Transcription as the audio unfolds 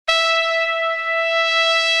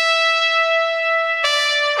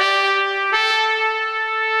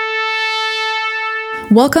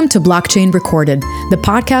Welcome to Blockchain Recorded, the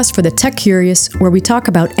podcast for the tech curious, where we talk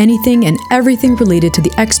about anything and everything related to the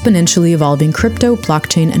exponentially evolving crypto,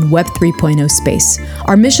 blockchain, and Web 3.0 space.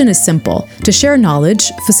 Our mission is simple: to share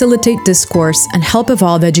knowledge, facilitate discourse, and help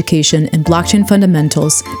evolve education in blockchain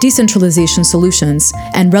fundamentals, decentralization solutions,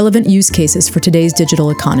 and relevant use cases for today's digital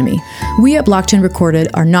economy. We at Blockchain Recorded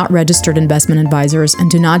are not registered investment advisors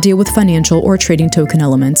and do not deal with financial or trading token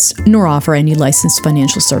elements, nor offer any licensed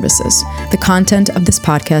financial services. The content of this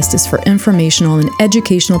podcast is for informational and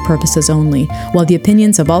educational purposes only, while the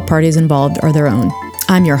opinions of all parties involved are their own.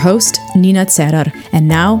 I'm your host, Nina Cerar, and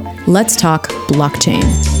now let's talk blockchain.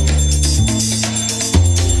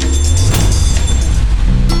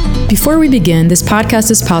 Before we begin, this podcast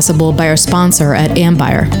is possible by our sponsor at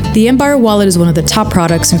Ambire. The Ambire wallet is one of the top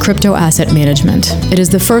products in crypto asset management. It is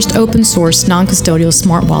the first open source, non-custodial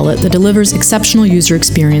smart wallet that delivers exceptional user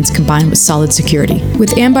experience combined with solid security.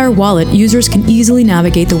 With Ambire Wallet, users can easily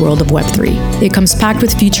navigate the world of Web3. It comes packed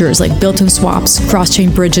with features like built-in swaps,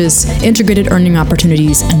 cross-chain bridges, integrated earning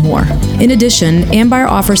opportunities, and more. In addition, Ambire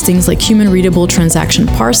offers things like human-readable transaction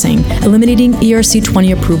parsing, eliminating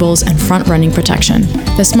ERC20 approvals and front-running protection.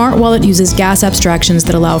 The smart wallet uses gas abstractions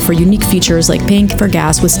that allow for unique features like paying for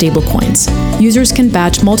gas with stablecoins. Users can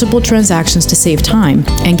batch multiple transactions to save time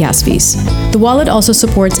and gas fees. The wallet also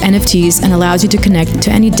supports NFTs and allows you to connect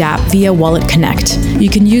to any dApp via Wallet Connect. You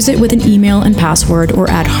can use it with an email and password or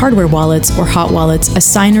add hardware wallets or hot wallets as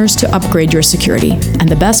signers to upgrade your security. And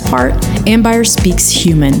the best part, Ambire speaks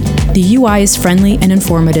human. The UI is friendly and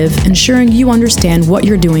informative, ensuring you understand what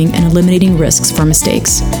you're doing and eliminating risks for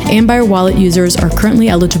mistakes. Ambire Wallet users are currently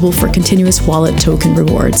eligible for continuous wallet token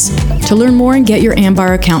rewards. To learn more and get your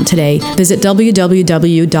Ambire account today, visit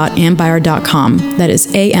www.ambire.com. That is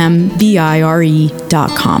AMBIRE.com.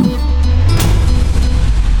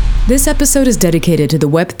 This episode is dedicated to the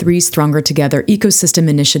Web3 Stronger Together ecosystem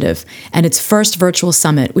initiative and its first virtual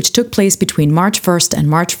summit, which took place between March 1st and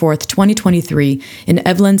March 4th, 2023 in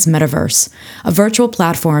Evelyn's Metaverse, a virtual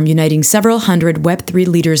platform uniting several hundred Web3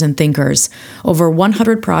 leaders and thinkers, over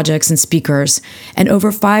 100 projects and speakers, and over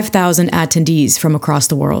 5,000 attendees from across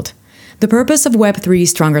the world. The purpose of Web3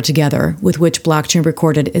 Stronger Together, with which Blockchain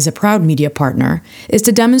Recorded is a proud media partner, is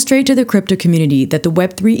to demonstrate to the crypto community that the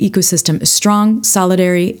Web3 ecosystem is strong,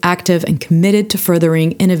 solidary, active, and committed to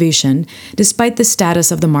furthering innovation despite the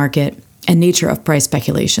status of the market and nature of price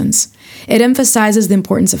speculations. It emphasizes the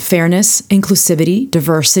importance of fairness, inclusivity,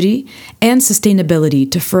 diversity, and sustainability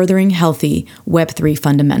to furthering healthy Web3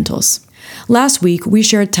 fundamentals. Last week, we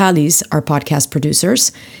shared Tali's, our podcast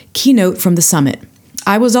producer's, keynote from the summit.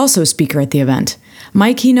 I was also a speaker at the event.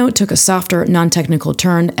 My keynote took a softer, non-technical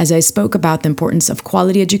turn as I spoke about the importance of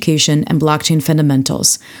quality education and blockchain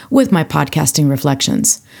fundamentals with my podcasting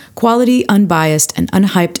reflections. Quality, unbiased, and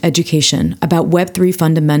unhyped education about Web3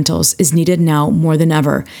 fundamentals is needed now more than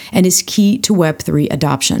ever and is key to Web3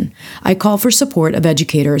 adoption. I call for support of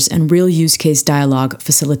educators and real use case dialogue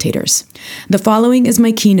facilitators. The following is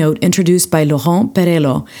my keynote introduced by Laurent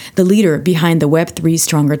Perello, the leader behind the Web3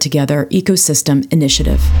 Stronger Together ecosystem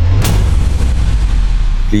initiative.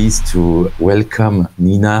 Pleased to welcome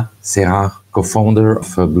Nina Cerar, co-founder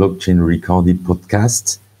of a Blockchain Recorded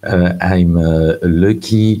podcast. I'm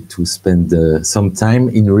lucky to spend some time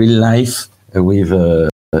in real life with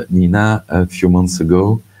Nina a few months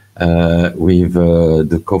ago, with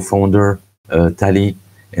the co-founder Tali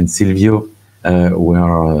and Silvio. We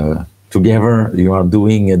are together. You are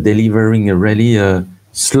delivering a really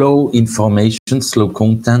slow information, slow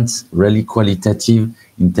content, really qualitative,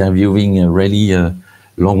 interviewing a really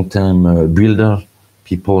long-term builder,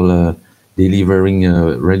 people delivering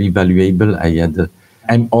really valuable.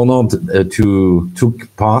 I'm honored to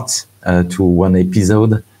took part to one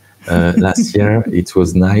episode last year. It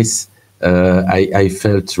was nice. I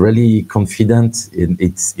felt really confident.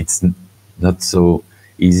 It's not so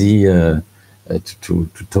easy to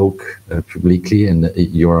talk publicly, and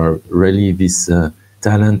you are really this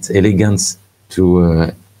talent, elegance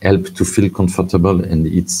to help to feel comfortable, and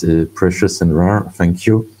it's precious and rare. Thank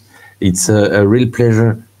you. It's a real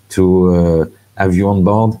pleasure to have you on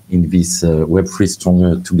board in this Web3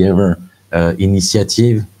 Stronger Together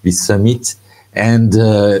initiative, this summit, and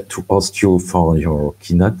to host you for your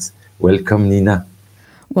keynote. Welcome, Nina.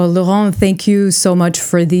 Well, Laurent, thank you so much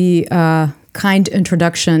for the kind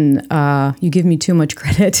introduction. You give me too much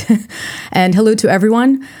credit. And hello to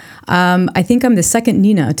everyone. I think I'm the second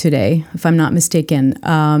Nina today, if I'm not mistaken.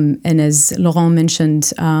 And as Laurent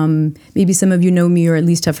mentioned, maybe some of you know me or at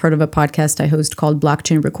least have heard of a podcast I host called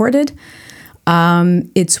Blockchain Recorded.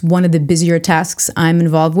 It's one of the busier tasks I'm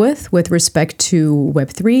involved with respect to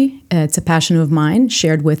Web3. It's a passion of mine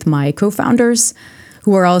shared with my co-founders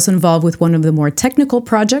who are also involved with one of the more technical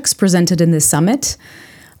projects presented in this summit.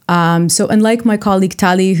 So unlike my colleague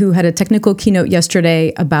Tali, who had a technical keynote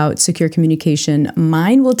yesterday about secure communication,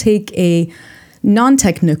 mine will take a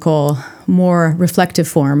non-technical, more reflective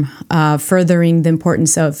form, furthering the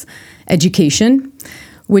importance of education,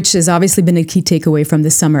 which has obviously been a key takeaway from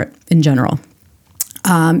this summit in general.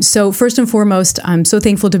 So first and foremost, I'm so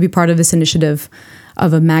thankful to be part of this initiative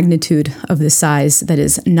of a magnitude of this size that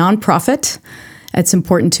is nonprofit. It's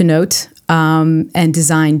important to note, and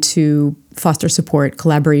designed to foster support,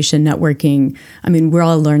 collaboration, networking. I mean, we're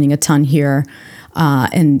all learning a ton here.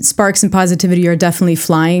 And sparks and positivity are definitely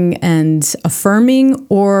flying and affirming,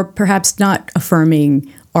 or perhaps not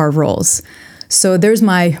affirming, our roles. So there's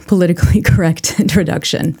my politically correct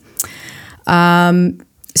introduction.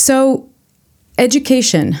 So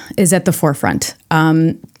education is at the forefront.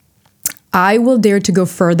 I will dare to go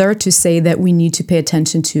further to say that we need to pay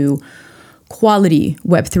attention to quality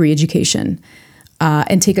Web3 education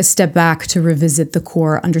and take a step back to revisit the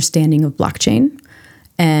core understanding of blockchain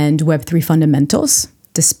and Web3 fundamentals,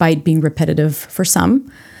 despite being repetitive for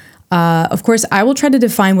some. Of course, I will try to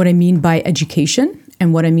define what I mean by education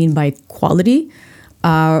and what I mean by quality,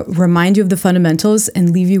 remind you of the fundamentals,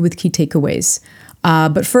 and leave you with key takeaways.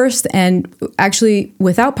 But first, and actually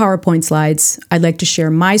without PowerPoint slides, I'd like to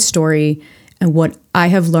share my story and what I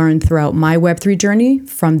have learned throughout my Web3 journey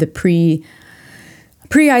from the pre-ICO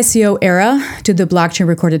era to the blockchain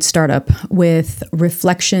recorded startup, with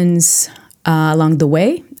reflections along the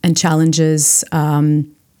way and challenges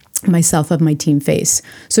myself and my team face.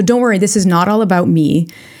 So don't worry, this is not all about me.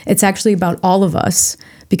 It's actually about all of us,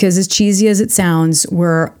 because as cheesy as it sounds,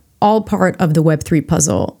 we're all part of the Web3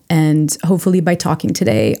 puzzle. And hopefully by talking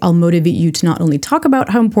today, I'll motivate you to not only talk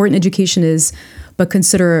about how important education is, but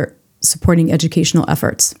consider supporting educational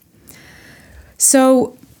efforts.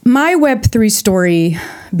 So my Web3 story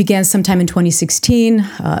began sometime in 2016,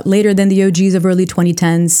 later than the OGs of early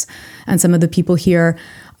 2010s and some of the people here.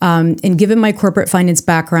 And given my corporate finance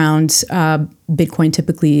background, Bitcoin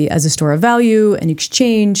typically as a store of value and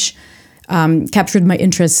exchange captured my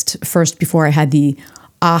interest first before I had the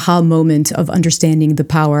aha moment of understanding the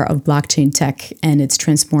power of blockchain tech and its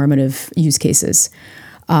transformative use cases.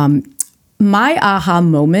 My aha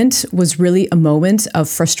moment was really a moment of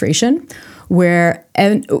frustration, when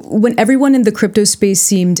everyone in the crypto space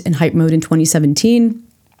seemed in hype mode in 2017,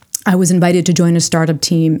 I was invited to join a startup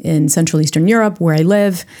team in Central Eastern Europe, where I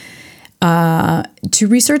live, to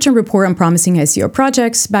research and report on promising ICO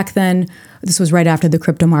projects. Back then, this was right after the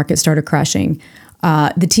crypto market started crashing.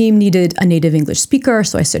 The team needed a native English speaker,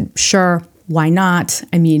 so I said, sure, why not?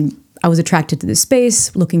 I mean, I was attracted to this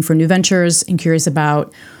space, looking for new ventures and curious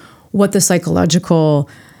about what the psychological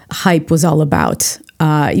hype was all about,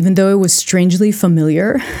 even though it was strangely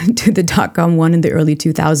familiar to the dot-com one in the early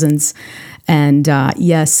 2000s. And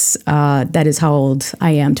yes, that is how old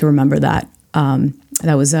I am to remember that.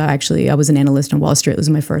 That was actually, I was an analyst on Wall Street. It was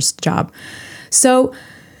my first job. So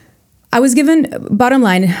I was given, bottom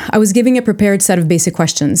line, I was giving a prepared set of basic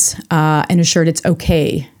questions and assured it's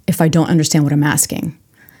okay if I don't understand what I'm asking,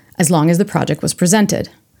 as long as the project was presented.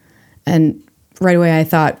 And right away I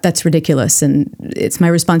thought, that's ridiculous, and it's my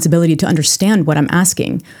responsibility to understand what I'm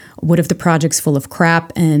asking. What if the project's full of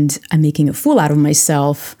crap and I'm making a fool out of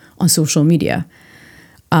myself on social media?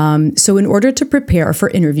 So in order to prepare for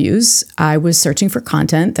interviews, I was searching for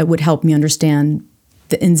content that would help me understand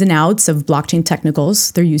the ins and outs of blockchain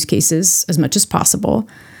technicals, their use cases, as much as possible.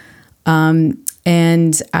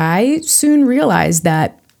 And I soon realized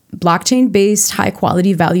that blockchain-based,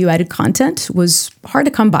 high-quality, value-added content was hard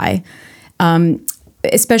to come by,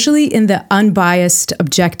 especially in the unbiased,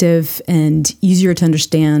 objective, and easier to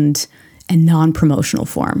understand and non-promotional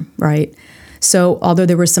form, right? So although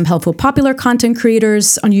there were some helpful popular content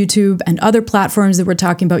creators on YouTube and other platforms that were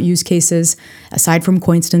talking about use cases, aside from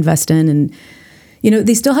coins to invest in, and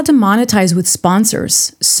they still had to monetize with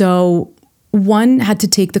sponsors. So one had to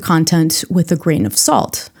take the content with a grain of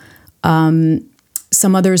salt.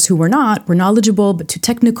 Some others who were knowledgeable, but too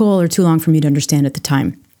technical or too long for me to understand at the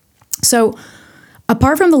time. So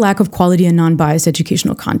apart from the lack of quality and non-biased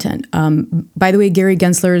educational content, by the way, Gary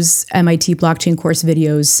Gensler's MIT blockchain course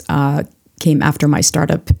videos came after my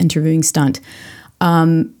startup interviewing stunt.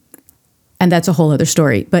 And that's a whole other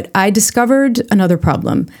story. But I discovered another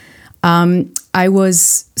problem. I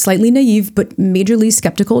was slightly naive, but majorly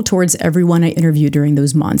skeptical towards everyone I interviewed during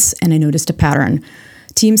those months. And I noticed a pattern.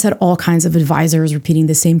 Teams had all kinds of advisors repeating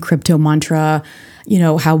the same crypto mantra,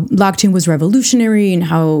 how blockchain was revolutionary and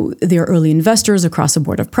how there are early investors across a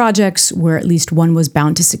board of projects where at least one was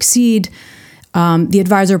bound to succeed. The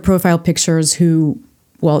advisor profile pictures who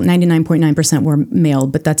well, 99.9% were male,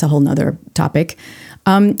 but that's a whole nother topic,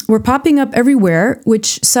 were popping up everywhere,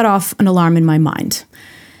 which set off an alarm in my mind.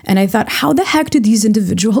 And I thought, how the heck do these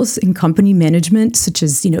individuals in company management, such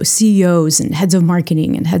as, CEOs and heads of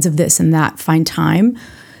marketing and heads of this and that, find time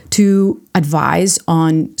to advise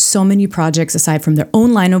on so many projects aside from their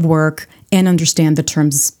own line of work and understand the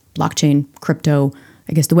terms blockchain, crypto?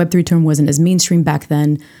 I guess the Web3 term wasn't as mainstream back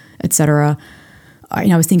then, et cetera.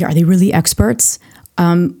 I was thinking, are they really experts?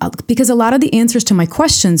 Because a lot of the answers to my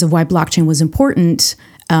questions of why blockchain was important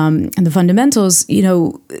and the fundamentals,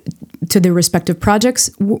 to their respective projects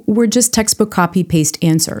were just textbook copy-paste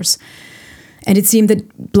answers. And it seemed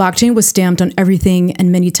that blockchain was stamped on everything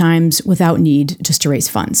and many times without need just to raise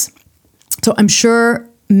funds. So I'm sure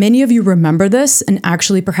many of you remember this and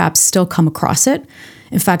actually perhaps still come across it.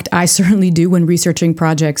 In fact, I certainly do when researching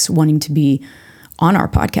projects wanting to be on our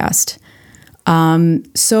podcast.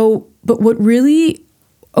 But what really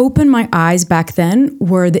opened my eyes back then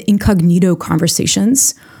were the incognito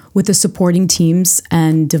conversations with the supporting teams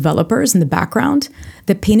and developers in the background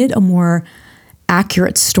that painted a more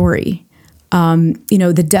accurate story.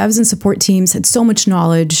 The devs and support teams had so much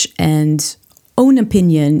knowledge and own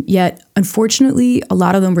opinion, yet unfortunately, a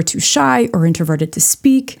lot of them were too shy or introverted to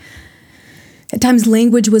speak. At times,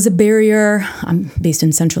 language was a barrier. I'm based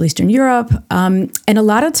in Central Eastern Europe. And a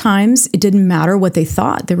lot of times, it didn't matter what they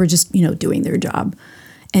thought. They were just, doing their job.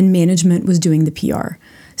 And management was doing the PR.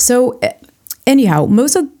 So anyhow,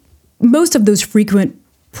 most of those frequent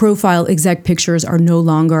profile exec pictures are no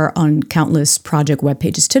longer on countless project web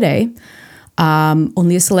pages today.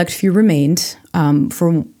 Only a select few remained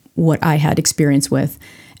from what I had experience with.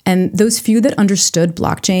 And those few that understood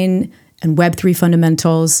blockchain and Web3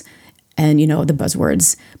 fundamentals and, the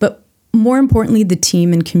buzzwords. But more importantly, the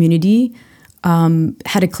team and community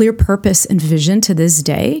had a clear purpose and vision to this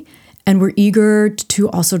day, and were eager to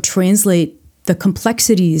also translate the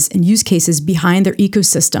complexities and use cases behind their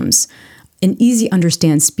ecosystems in easy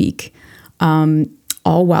understand speak,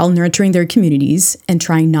 all while nurturing their communities and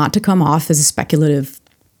trying not to come off as a speculative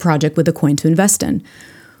project with a coin to invest in.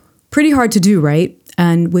 Pretty hard to do, right?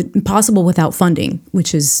 And impossible without funding,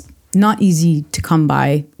 which is not easy to come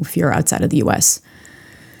by if you're outside of the US.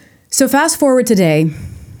 So fast forward today,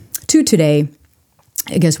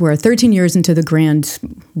 I guess we're 13 years into the grand,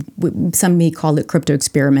 some may call it crypto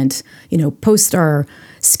experiment, post our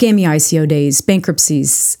scammy ICO days,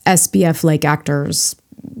 bankruptcies, SBF-like actors,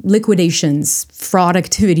 liquidations, fraud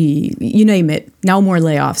activity, you name it, now more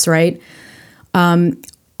layoffs, right?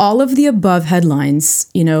 All of the above headlines,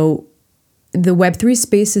 the Web3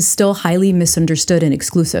 space is still highly misunderstood and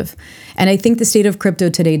exclusive. And I think the state of crypto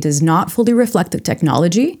today does not fully reflect the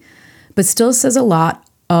technology, but still says a lot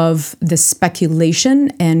of the speculation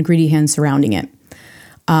and greedy hands surrounding it.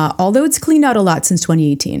 Although it's cleaned out a lot since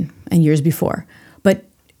 2018 and years before, but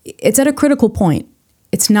it's at a critical point.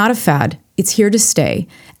 It's not a fad. It's here to stay.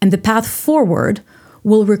 And the path forward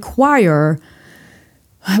will require,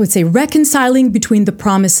 I would say, reconciling between the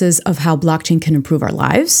promises of how blockchain can improve our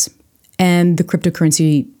lives and the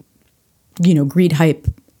cryptocurrency, greed hype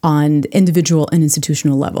on the individual and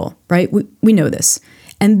institutional level, right? We know this.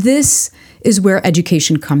 And this is where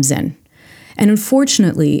education comes in. And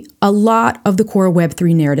unfortunately, a lot of the core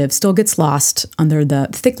Web3 narrative still gets lost under the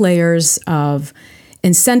thick layers of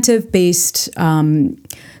incentive-based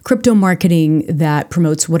crypto marketing that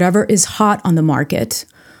promotes whatever is hot on the market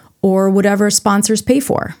or whatever sponsors pay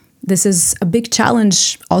for. This is a big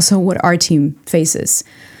challenge, also what our team faces.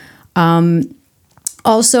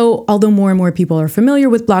 Also, although more and more people are familiar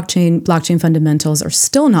with blockchain fundamentals are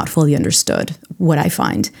still not fully understood, what I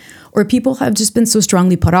find. Or people have just been so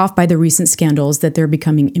strongly put off by the recent scandals that they're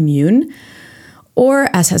becoming immune. Or,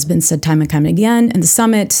 as has been said time and time again in the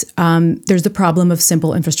summit, there's the problem of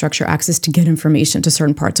simple infrastructure access to get information to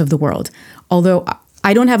certain parts of the world. Although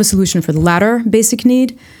I don't have a solution for the latter basic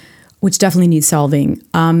need, which definitely needs solving.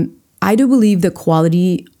 I do believe that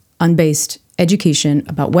quality, unbased education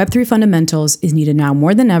about Web3 fundamentals is needed now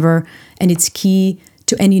more than ever, and it's key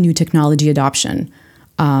to any new technology adoption.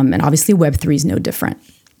 And obviously Web3 is no different.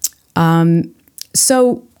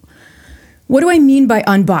 So what do I mean by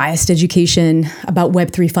unbiased education about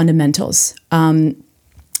Web3 fundamentals?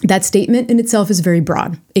 That statement in itself is very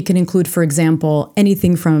broad. It can include, for example,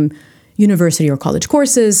 anything from university or college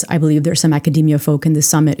courses. I believe there's some academia folk in the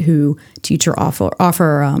summit who teach or offer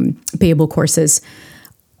payable courses.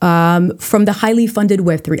 From the highly funded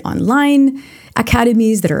Web3 online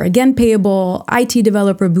academies that are again payable, IT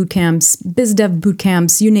developer bootcamps, biz dev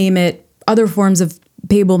bootcamps, you name it, other forms of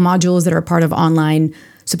payable modules that are part of online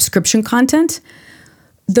subscription content.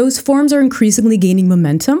 Those forms are increasingly gaining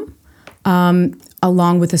momentum.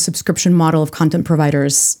 along with a subscription model of content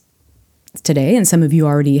providers today, and some of you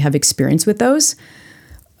already have experience with those.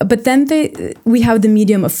 But then we have the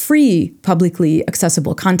medium of free, publicly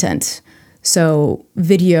accessible content. So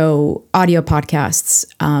video, audio podcasts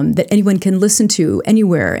that anyone can listen to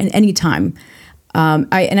anywhere and anytime.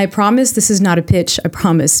 I promise this is not a pitch, I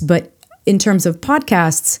promise. But in terms of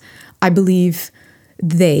podcasts, I believe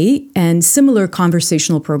they and similar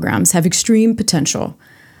conversational programs have extreme potential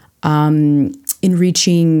in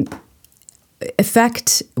reaching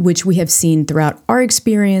effect, which we have seen throughout our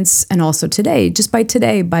experience and also today,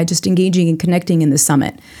 by just engaging and connecting in the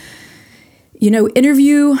summit.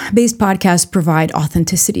 Interview-based podcasts provide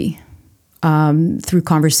authenticity through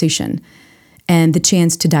conversation and the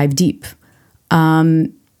chance to dive deep.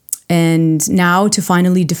 And now to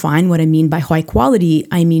finally define what I mean by high quality,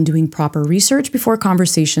 I mean doing proper research before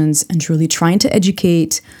conversations and truly trying to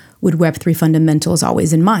educate with Web3 fundamentals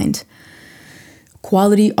always in mind.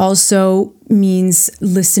 Quality also means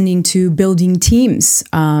listening to building teams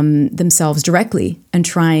themselves directly and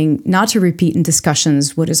trying not to repeat in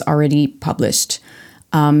discussions what is already published,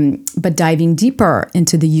 but diving deeper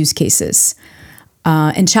into the use cases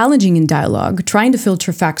and challenging in dialogue, trying to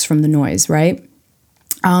filter facts from the noise, right?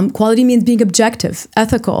 Quality means being objective,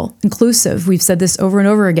 ethical, inclusive. We've said this over and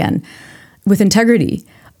over again, with integrity,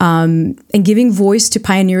 and giving voice to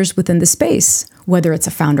pioneers within the space, whether it's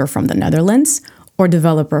a founder from the Netherlands or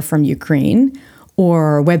developer from Ukraine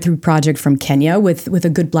or Web3 project from Kenya with a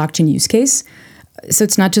good blockchain use case. So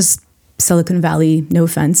it's not just Silicon Valley, no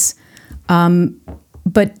offense.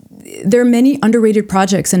 But there are many underrated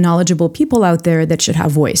projects and knowledgeable people out there that should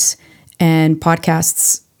have voice. And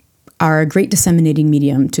podcasts are a great disseminating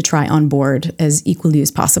medium to try on board as equally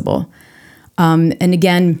as possible. And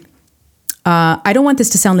again, I don't want this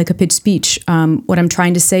to sound like a pitch speech. What I'm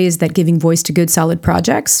trying to say is that giving voice to good, solid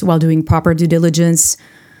projects while doing proper due diligence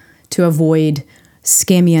to avoid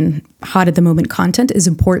scammy and hot at the moment content is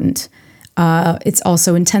important. It's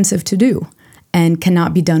also intensive to do and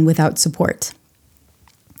cannot be done without support.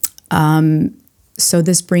 So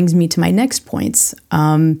this brings me to my next points.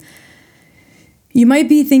 You might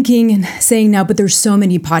be thinking and saying now, but there's so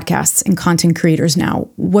many podcasts and content creators now.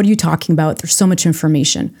 What are you talking about? There's so much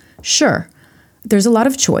information. Sure, there's a lot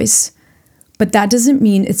of choice, but that doesn't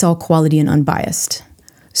mean it's all quality and unbiased.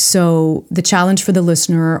 So the challenge for the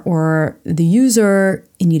listener or the user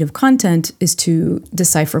in need of content is to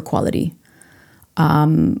decipher quality.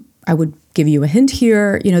 I would give you a hint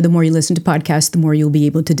here. The more you listen to podcasts, the more you'll be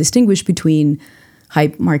able to distinguish between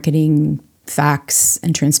hype, marketing, facts,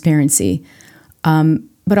 and transparency.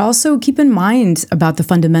 But also keep in mind about the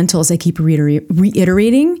fundamentals I keep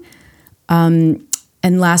reiterating.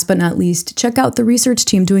 And last but not least, check out the research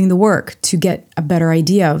team doing the work to get a better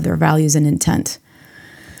idea of their values and intent.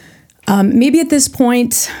 Maybe at this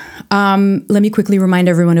point, let me quickly remind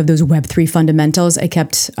everyone of those Web3 fundamentals I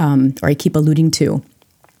keep alluding to.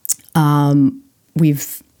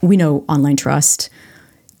 We know online trust,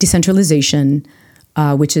 decentralization,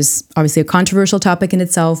 which is obviously a controversial topic in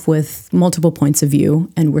itself with multiple points of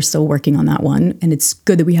view, and we're still working on that one. And it's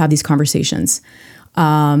good that we have these conversations.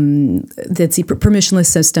 That's permissionless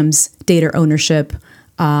systems, data ownership,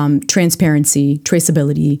 transparency,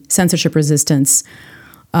 traceability, censorship resistance.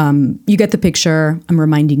 You get the picture. I'm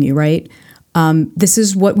reminding you, right? This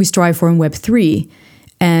is what we strive for in Web3.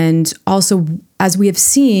 And also, as we have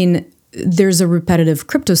seen, there's a repetitive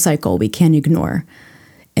crypto cycle we can't ignore.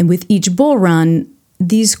 And with each bull run,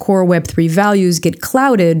 these core Web3 values get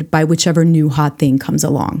clouded by whichever new hot thing comes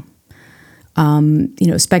along.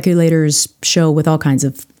 Speculators show with all kinds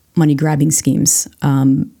of money-grabbing schemes.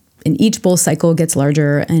 And each bull cycle gets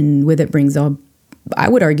larger, and with it brings, I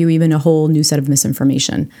would argue, even a whole new set of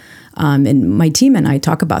misinformation. And my team and I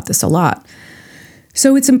talk about this a lot.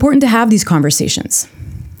 So it's important to have these conversations.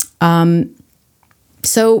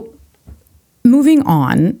 So moving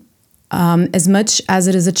on, as much as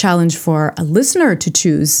it is a challenge for a listener to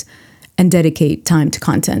choose and dedicate time to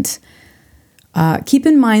content, keep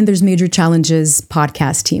in mind there's major challenges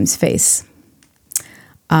podcast teams face.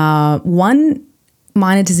 One,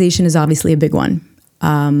 monetization is obviously a big one.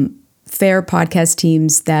 Fair podcast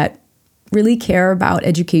teams that really care about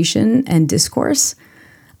education and discourse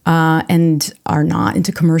and are not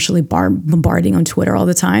into commercially bombarding on Twitter all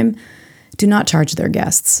the time do not charge their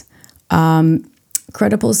guests.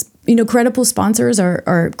 Credible sponsors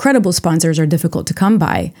are difficult to come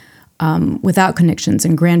by without connections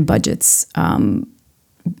and grand budgets.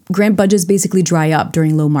 Grant budgets basically dry up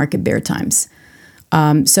during low market bear times.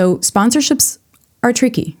 So sponsorships are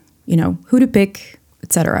tricky, who to pick,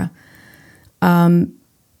 etc.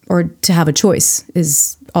 Or to have a choice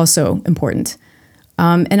is also important.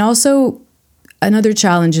 And also, another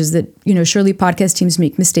challenge is that, surely podcast teams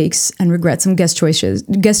make mistakes and regret some guest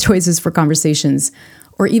choices for conversations,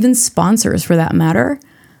 or even sponsors for that matter.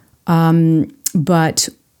 But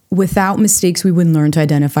without mistakes, we wouldn't learn to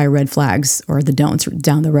identify red flags or the don'ts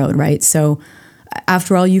down the road, right? So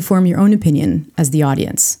after all, you form your own opinion as the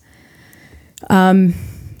audience.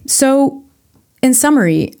 So in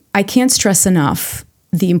summary, I can't stress enough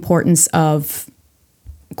the importance of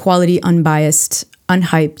quality, unbiased,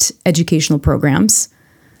 unhyped educational programs.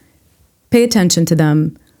 Pay attention to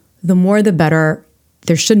them. The more, the better.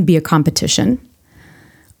 There shouldn't be a competition.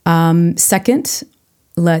 Second,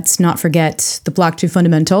 let's not forget the blockchain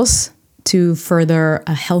fundamentals to further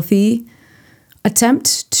a healthy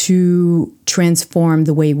attempt to transform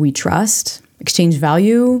the way we trust, exchange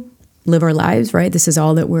value, live our lives, right? This is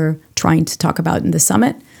all that we're trying to talk about in the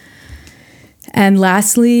summit. And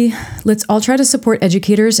lastly, let's all try to support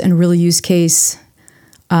educators and real use case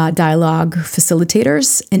dialogue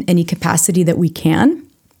facilitators in any capacity that we can,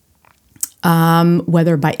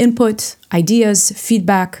 whether by input, ideas,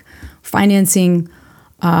 feedback, financing,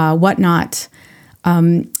 whatnot.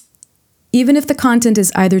 Even if the content is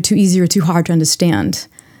either too easy or too hard to understand,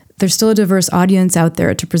 there's still a diverse audience out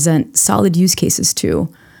there to present solid use cases to.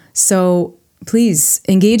 So please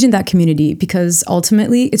engage in that community, because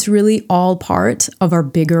ultimately it's really all part of our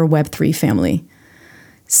bigger Web3 family.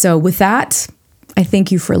 So with that, I thank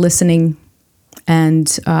you for listening, and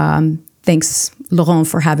thanks, Laurent,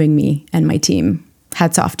 for having me and my team.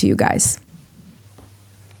 Hats off to you guys.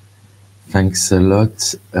 Thanks a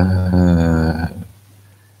lot,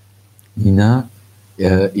 Nina.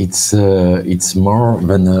 It's more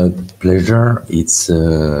than a pleasure. It's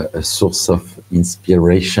a source of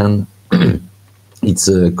inspiration. It's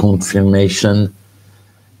a confirmation.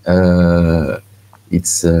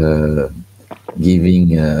 It's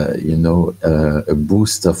giving a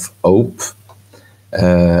boost of hope.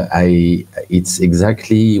 It's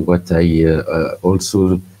exactly what I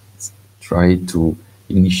also try to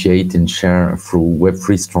initiate and share through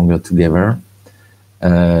Web3 Stronger Together.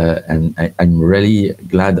 And I'm really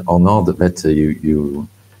glad, honored that you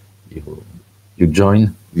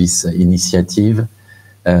join this initiative,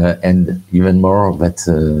 and even more that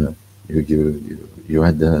you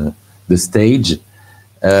had the stage.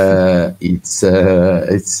 It's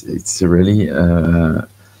really,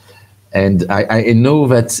 and I know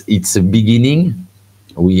that it's a beginning.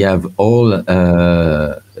 We have all learned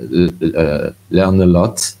a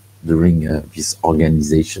lot during this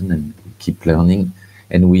organization, and we keep learning.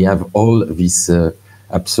 And we have all this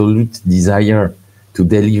absolute desire to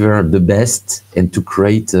deliver the best and to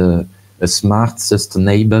create a smart,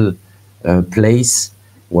 sustainable place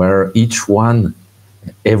where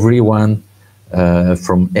everyone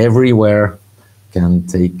from everywhere can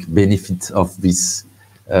take benefit of this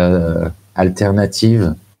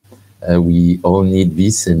alternative. We all need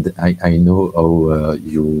this, and I know how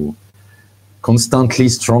you constantly,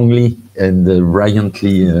 strongly, and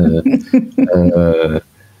brilliantly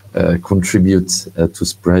contribute to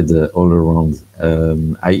spread all around.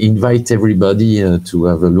 I invite everybody to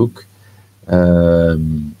have a look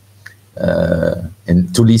and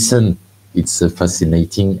to listen. It's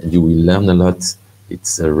fascinating. You will learn a lot.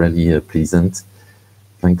 It's really pleasant.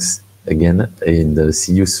 Thanks again, and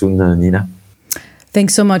see you soon, Nina.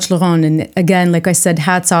 Thanks so much, Laurent. And again, like I said,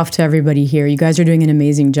 hats off to everybody here. You guys are doing an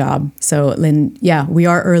amazing job. So, Lynn, yeah, we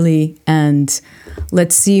are early, and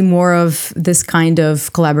let's see more of this kind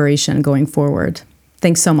of collaboration going forward.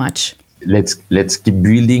 Thanks so much. Let's keep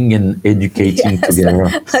building and educating together.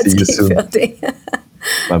 Let's see you keep soon. building.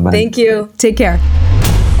 Bye-bye. Thank you. Take care.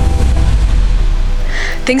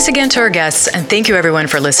 Thanks again to our guests, and thank you everyone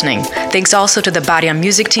for listening. Thanks also to the Bariam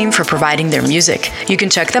Music team for providing their music. You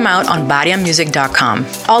can check them out on bariammusic.com.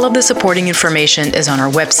 All of the supporting information is on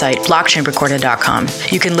our website, blockchainrecorder.com.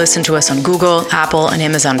 You can listen to us on Google, Apple, and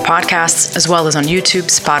Amazon podcasts, as well as on YouTube,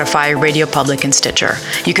 Spotify, Radio Public, and Stitcher.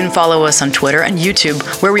 You can follow us on Twitter and YouTube,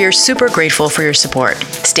 where we are super grateful for your support.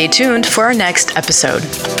 Stay tuned for our next episode.